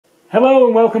Hello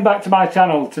and welcome back to my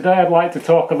channel. Today I'd like to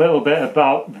talk a little bit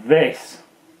about this.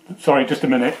 Sorry, just a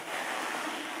minute.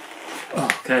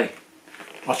 Okay,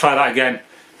 I'll try that again.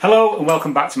 Hello and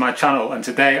welcome back to my channel, and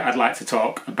today I'd like to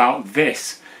talk about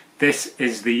this. This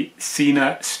is the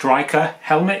Sena Stryker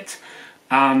helmet,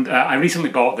 and I recently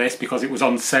bought this because it was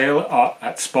on sale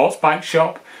at Sports Bike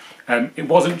Shop. It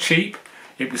wasn't cheap,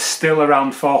 it was still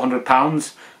around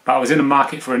 £400, but I was in the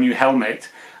market for a new helmet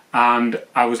and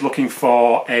I was looking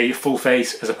for a full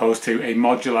face as opposed to a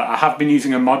modular. I have been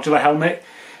using a modular helmet,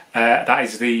 that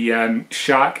is the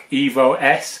Shark Evo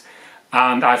S,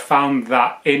 and I found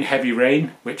that in heavy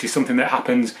rain, which is something that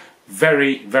happens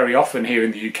very, very often here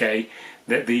in the UK,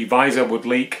 that the visor would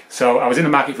leak. So I was in the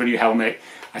market for a new helmet,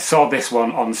 I saw this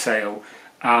one on sale,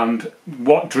 and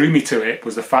what drew me to it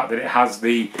was the fact that it has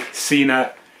the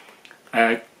Sena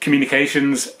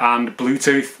communications and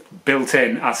Bluetooth built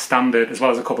in as standard, as well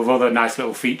as a couple of other nice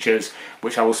little features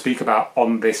which I will speak about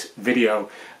on this video.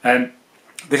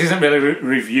 This isn't really a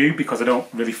review because I don't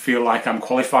really feel like I'm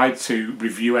qualified to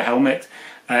review a helmet.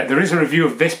 There is a review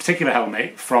of this particular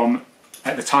helmet from,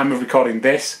 at the time of recording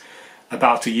this,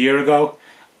 about a year ago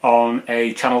on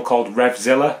a channel called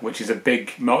Revzilla, which is a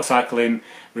big motorcycling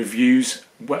reviews,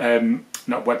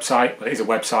 not website, but it is a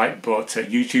website, but a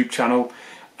YouTube channel.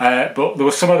 But there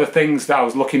were some other things that I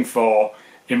was looking for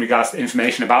in regards to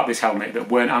information about this helmet that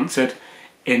weren't answered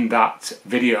in that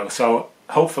video. So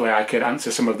hopefully I could answer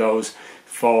some of those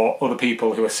for other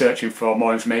people who are searching for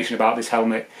more information about this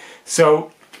helmet.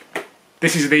 So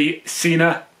this is the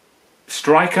Sena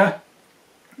Stryker.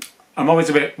 I'm always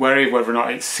a bit wary of whether or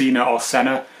not it's Sena or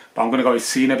Sena, but I'm going to go with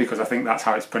Sena because I think that's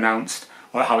how it's pronounced,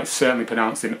 or how it's certainly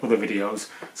pronounced in other videos.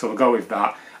 So we'll go with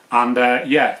that. And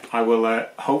yeah, I will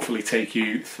hopefully take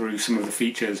you through some of the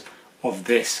features of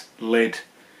this lid.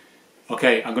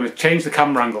 Okay, I'm going to change the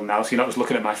camera angle now so you're not just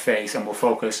looking at my face, and we'll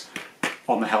focus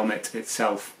on the helmet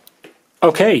itself.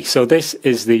 Okay, so this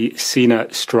is the Sena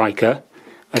Stryker.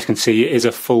 As you can see, it is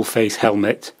a full face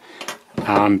helmet,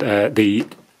 and the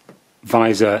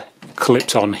visor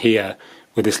clips on here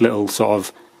with this little sort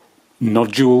of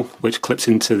nodule which clips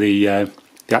into the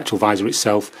actual visor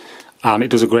itself. And it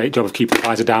does a great job of keeping the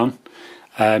visor down.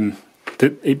 I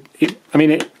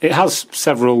mean, it has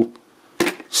several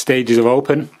stages of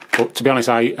open, but to be honest,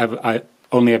 I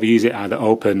only ever use it either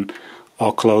open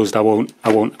or closed. I won't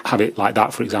have it like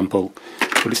that, for example.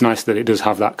 But it's nice that it does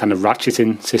have that kind of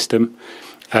ratcheting system.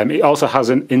 It also has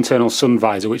an internal sun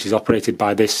visor, which is operated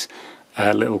by this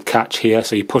little catch here.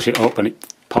 So you push it up and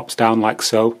it pops down like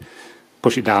so.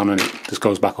 Push it down and it just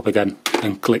goes back up again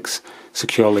and clicks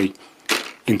securely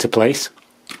into place.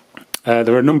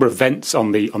 There are a number of vents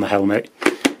on the helmet.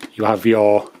 You have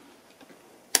your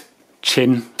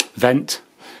chin vent,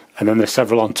 and then there's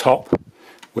several on top,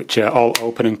 which are all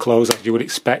open and close as you would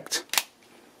expect.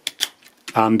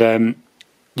 And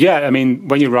yeah, I mean,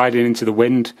 when you're riding into the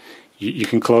wind, you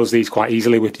can close these quite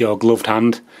easily with your gloved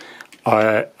hand,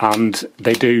 and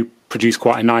they do produce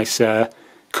quite a nice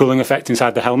cooling effect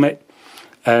inside the helmet.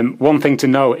 One thing to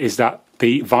note is that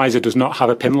the visor does not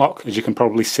have a pin lock, as you can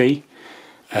probably see.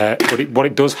 But what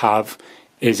it does have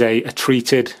is a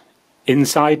treated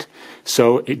inside,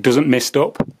 so it doesn't mist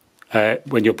up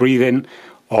when you're breathing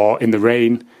or in the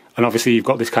rain. And obviously you've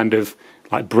got this kind of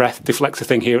like breath deflector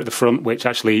thing here at the front, which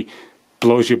actually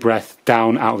blows your breath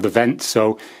down out of the vent.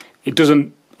 So it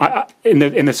doesn't. In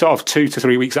the sort of 2 to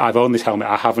 3 weeks that I've owned this helmet,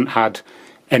 I haven't had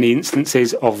any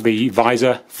instances of the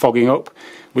visor fogging up,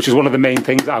 which is one of the main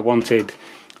things that I wanted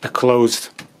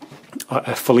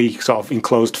a fully sort of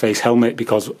enclosed face helmet,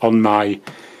 because on my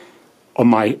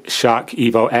Shark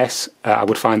Evo S, I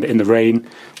would find that in the rain,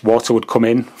 water would come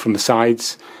in from the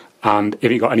sides, and if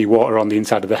it got any water on the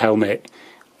inside of the helmet,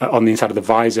 on the inside of the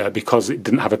visor, because it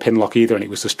didn't have a pin lock either and it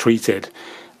was just treated,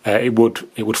 it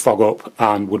would fog up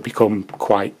and would become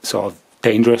quite sort of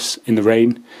dangerous in the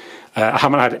rain. I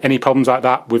haven't had any problems like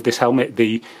that with this helmet.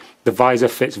 The visor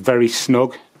fits very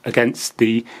snug against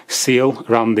the seal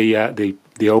around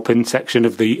the open section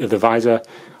of the visor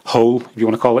hole, if you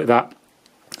want to call it that.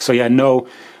 So yeah, no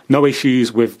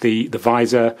issues with the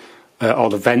visor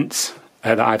or the vents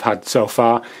that I've had so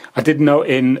far. I did note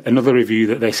in another review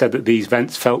that they said that these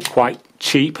vents felt quite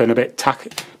cheap and a bit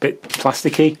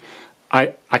plasticky.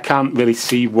 I can't really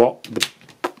see what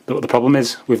the problem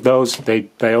is with those. They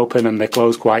open and they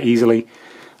close quite easily,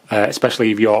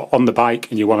 especially if you're on the bike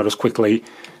and you want to just quickly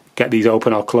get these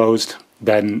open or closed,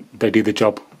 then they do the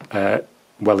job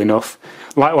well enough.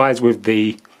 Likewise with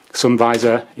the sun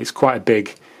visor, it's quite a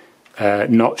big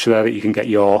notch there that you can get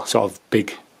your sort of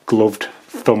big gloved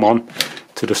thumb on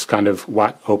to just kind of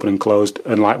whack open and closed.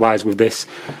 And likewise with this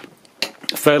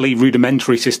fairly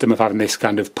rudimentary system of having this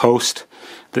kind of post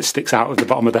that sticks out of the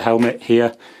bottom of the helmet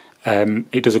here.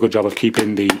 It does a good job of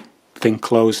keeping the thing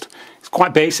closed. It's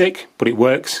quite basic, but it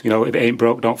works. You know, if it ain't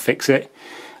broke, don't fix it.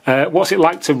 What's it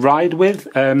like to ride with?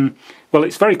 Well,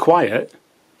 it's very quiet,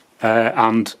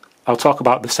 and I'll talk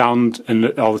about the sound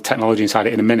and all the technology inside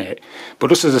it in a minute. But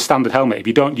just as a standard helmet, if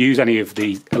you don't use any of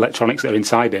the electronics that are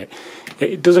inside it,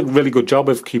 it does a really good job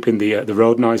of keeping the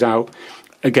road noise out.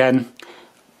 Again,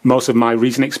 most of my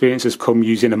recent experiences come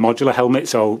using a modular helmet,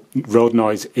 so road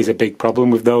noise is a big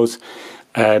problem with those.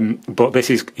 But this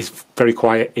is very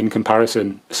quiet in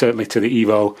comparison, certainly to the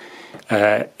Evo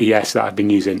ES that I've been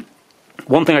using.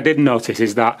 One thing I did notice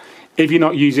is that if you're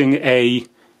not using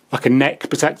like a neck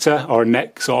protector or a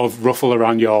neck sort of ruffle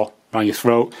around your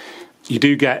throat, you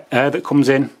do get air that comes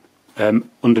in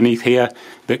underneath here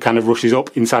that kind of rushes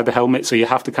up inside the helmet, so you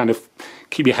have to kind of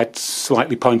keep your head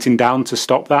slightly pointing down to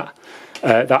stop that.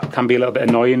 That can be a little bit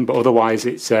annoying, but otherwise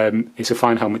it's a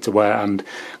fine helmet to wear and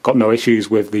got no issues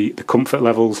with the comfort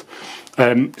levels.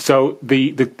 So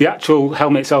the actual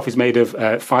helmet itself is made of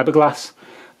fiberglass.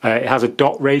 It has a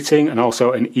DOT rating and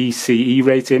also an ECE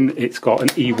rating. It's got an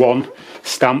E1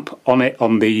 stamp on it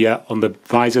on the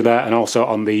visor there, and also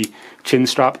on the chin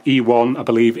strap. E1, I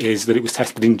believe, is that it was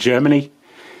tested in Germany,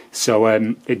 so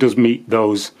it does meet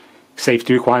those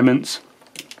safety requirements.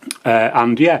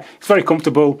 And yeah, it's very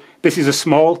comfortable. This is a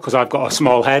small because I've got a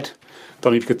small head.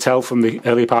 Don't know if you could tell from the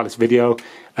earlier part of this video.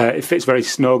 It fits very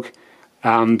snug,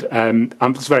 and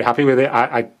I'm just very happy with it.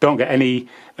 I don't get any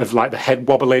of like the head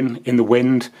wobbling in the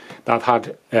wind that I've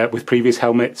had with previous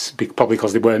helmets, probably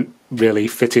because they weren't really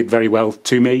fitted very well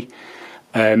to me.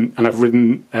 And I've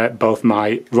ridden both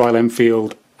my Royal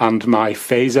Enfield and my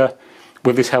Phaser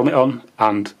with this helmet on,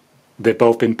 and they've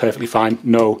both been perfectly fine.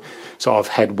 No sort of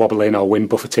head wobbling or wind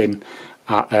buffeting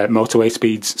at motorway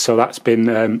speeds. So that's been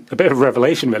a bit of a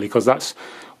revelation, really, because that's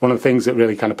one of the things that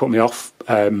really kind of put me off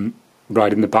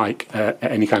riding the bike at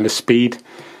any kind of speed,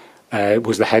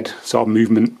 was the head sort of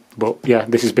movement. But yeah,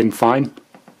 this has been fine.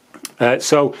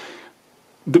 So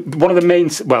one of the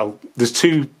main, well, there's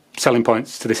two selling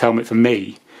points to this helmet for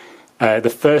me. The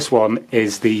first one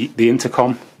is the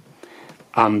intercom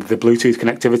and the Bluetooth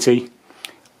connectivity.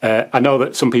 I know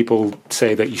that some people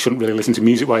say that you shouldn't really listen to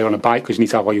music while you're on a bike because you need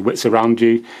to have all your wits around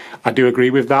you. I do agree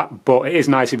with that, but it is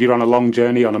nice if you're on a long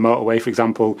journey on a motorway, for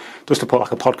example, just to put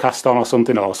like a podcast on or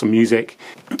something, or some music.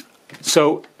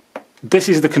 So this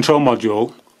is the control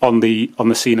module on the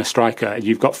Sena Stryker.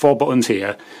 You've got 4 buttons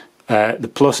here.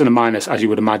 The plus and a minus, as you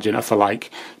would imagine, are for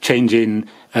like changing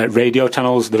radio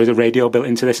channels. There is a radio built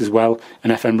into this as well,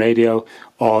 an FM radio,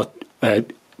 or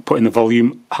putting the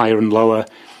volume higher and lower.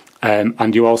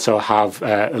 And you also have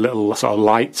a little sort of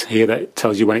light here that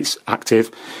tells you when it's active.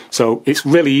 So it's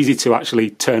really easy to actually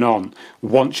turn on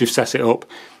once you've set it up.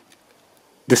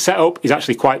 The setup is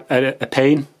actually quite a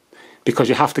pain, because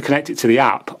you have to connect it to the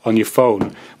app on your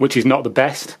phone, which is not the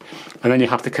best. And then you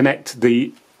have to connect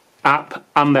the app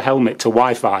and the helmet to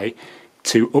Wi-Fi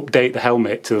to update the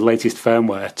helmet to the latest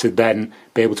firmware to then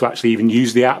be able to actually even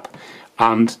use the app.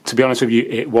 And to be honest with you,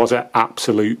 it was an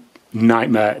absolute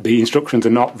nightmare. The instructions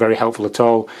are not very helpful at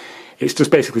all. It's just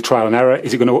basically trial and error.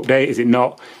 Is it going to update? Is it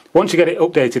not? Once you get it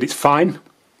updated, it's fine,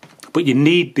 but you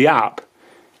need the app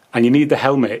and you need the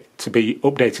helmet to be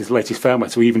updated to the latest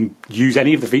firmware to even use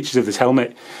any of the features of this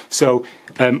helmet. So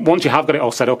once you have got it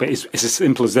all set up, it's as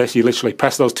simple as this. You literally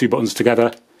press those 2 buttons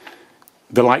together,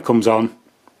 the light comes on,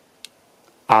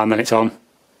 and then it's on.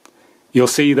 You'll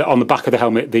see that on the back of the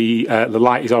helmet, the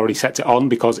light is already set to on,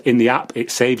 because in the app it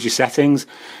saves your settings.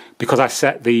 Because I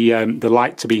set the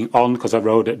light to being on because I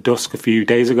rode at dusk a few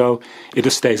days ago, it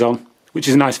just stays on, which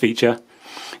is a nice feature.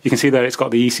 You can see there it's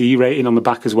got the ECE rating on the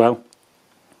back as well.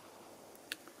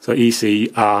 So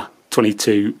ECE are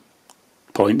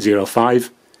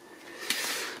 22.05.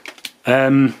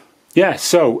 Yeah,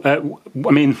 so,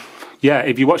 I mean, yeah,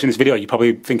 if you're watching this video, you're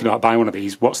probably thinking about buying one of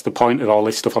these. What's the point of all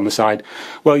this stuff on the side?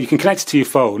 Well, you can connect it to your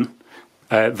phone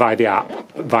via the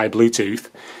app, via Bluetooth,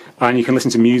 and you can listen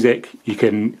to music. You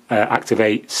can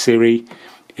activate Siri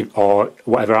or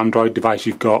whatever Android device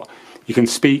you've got. You can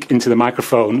speak into the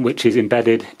microphone, which is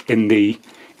embedded in the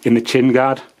chin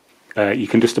guard. You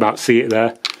can just about see it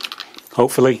there,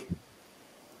 hopefully.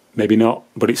 Maybe not,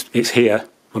 but it's here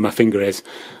where my finger is.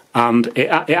 And it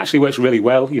actually works really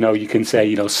well. You know, you can say,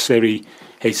 you know, Siri,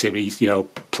 hey Siri, you know,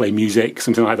 play music,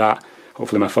 something like that.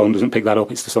 Hopefully my phone doesn't pick that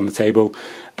up, it's just on the table.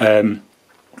 And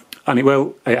it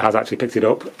will. It has actually picked it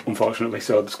up, unfortunately,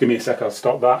 so just give me a sec, I'll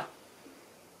stop that.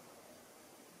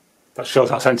 That shows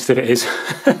how sensitive it is.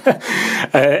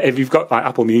 If you've got like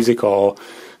Apple Music or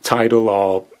Tidal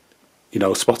or you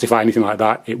know, Spotify, anything like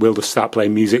that. It will just start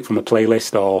playing music from a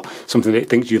playlist or something that it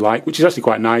thinks you like, which is actually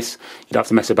quite nice. You don't have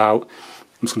to mess about.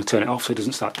 I'm just going to turn it off so it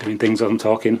doesn't start doing things as I'm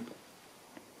talking.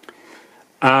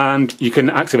 And you can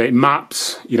activate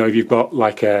maps, you know, if you've got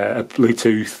like a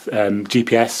Bluetooth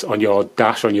GPS on your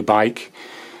dash on your bike.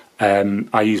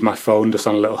 I use my phone just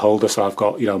on a little holder, so I've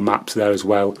got, you know, maps there as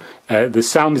well. The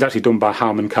sound is actually done by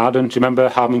Harman Kardon. Do you remember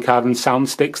Harman Kardon sound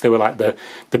sticks? They were like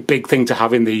the big thing to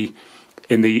have in the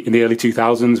early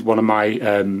 2000s. One of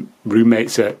my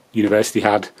roommates at university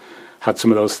had some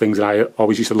of those things, and I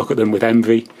always used to look at them with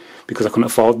envy because I couldn't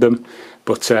afford them.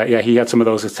 But yeah, he had some of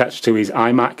those attached to his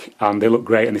iMac, and they looked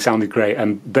great and they sounded great.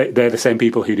 And they're the same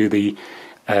people who do the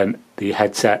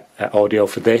headset audio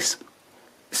for this.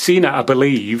 Sena, I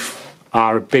believe,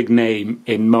 are a big name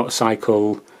in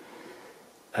motorcycle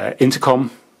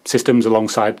intercom systems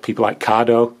alongside people like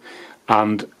Cardo.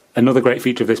 And another great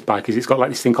feature of this bike is it's got like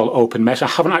this thing called open mesh. I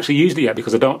haven't actually used it yet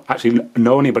because I don't actually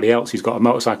know anybody else who's got a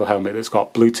motorcycle helmet that's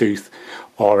got Bluetooth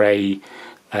or an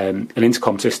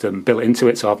intercom system built into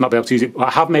it, so I've not been able to use it.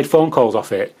 I have made phone calls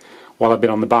off it while I've been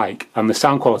on the bike, and the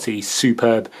sound quality is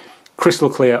superb. Crystal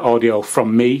clear audio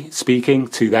from me speaking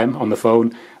to them on the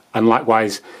phone, and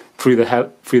likewise through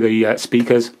the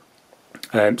speakers.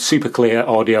 Super clear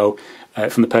audio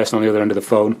from the person on the other end of the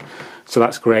phone, so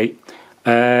that's great.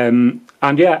 And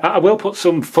yeah, I will put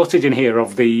some footage in here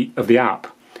of the app.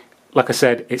 Like I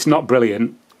said, it's not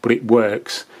brilliant, but it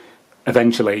works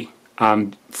eventually.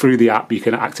 And through the app, you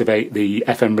can activate the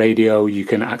FM radio. You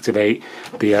can activate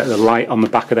the light on the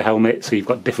back of the helmet, so you've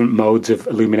got different modes of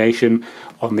illumination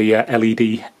on the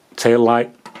LED tail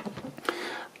light.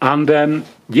 And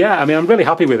yeah, I mean, I'm really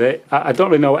happy with it. I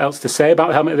don't really know what else to say about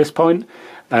the helmet at this point.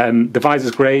 The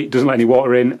visor's great, doesn't let any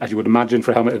water in, as you would imagine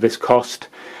for a helmet of this cost.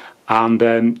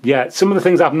 And yeah, some of the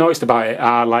things I've noticed about it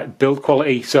are like build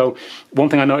quality. So one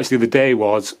thing I noticed the other day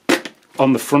was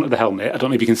on the front of the helmet, I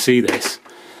don't know if you can see this,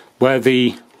 where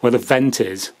the vent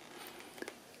is,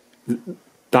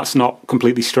 that's not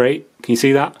completely straight. Can you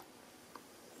see that?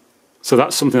 So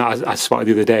that's something that I spotted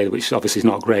the other day, which obviously is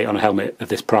not great on a helmet of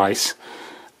this price.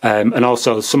 And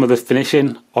also some of the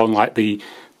finishing on like the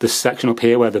section up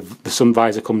here where the sun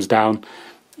visor comes down,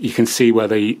 you can see where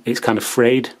it's kind of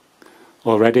frayed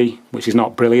already, which is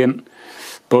not brilliant.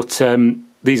 But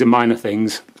these are minor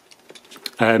things.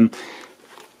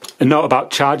 A note about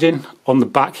charging. On the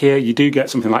back here, you do get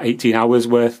something like 18 hours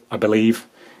worth, I believe.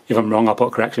 If I'm wrong, I'll put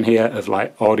a correction here of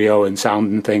like audio and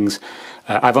sound and things.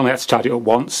 I've only had to charge it up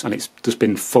once, and it's just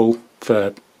been full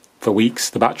for weeks,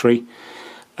 the battery.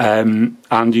 And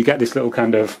you get this little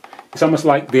kind of, it's almost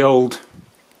like the old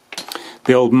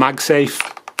MagSafe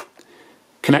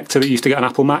connector that you used to get on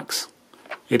Apple Macs.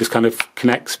 It just kind of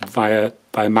connects via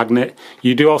magnet.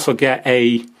 You do also get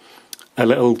a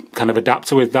little kind of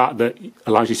adapter with that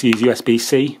allows you to use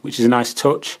USB-C, which is a nice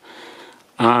touch.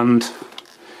 And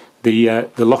the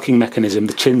locking mechanism,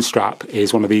 the chin strap,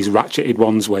 is one of these ratcheted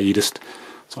ones where you just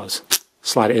sort of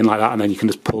slide it in like that, and then you can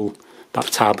just pull that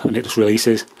tab and it just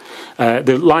releases.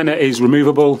 The liner is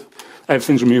removable.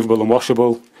 Everything's removable and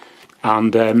washable.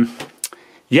 And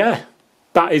yeah,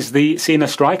 that is the Sena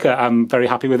Stryker. I'm very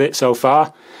happy with it so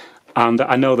far. And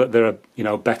I know that there are, you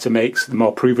know, better makes, the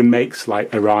more proven makes like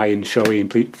Arai and Shoei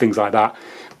and things like that.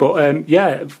 But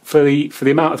yeah, for the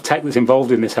amount of tech that's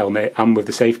involved in this helmet and with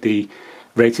the safety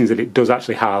ratings that it does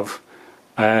actually have,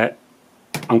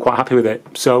 I'm quite happy with it.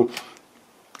 So,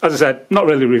 as I said, not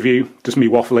really a review, just me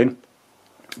waffling.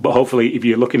 But hopefully, if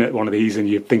you're looking at one of these and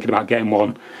you're thinking about getting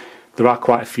one, there are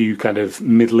quite a few kind of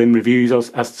middling reviews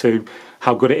as to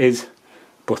how good it is.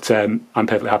 But I'm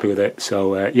perfectly happy with it.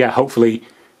 So yeah, hopefully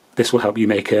this will help you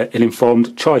make an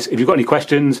informed choice. If you've got any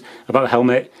questions about the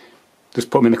helmet, just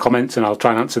put them in the comments and I'll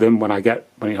try and answer them when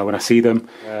I see them.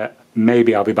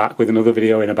 Maybe I'll be back with another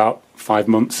video in about 5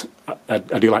 months. I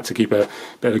do like to keep a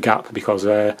bit of a gap because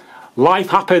life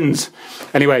happens.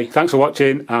 Anyway, thanks for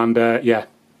watching, and yeah,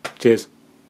 cheers.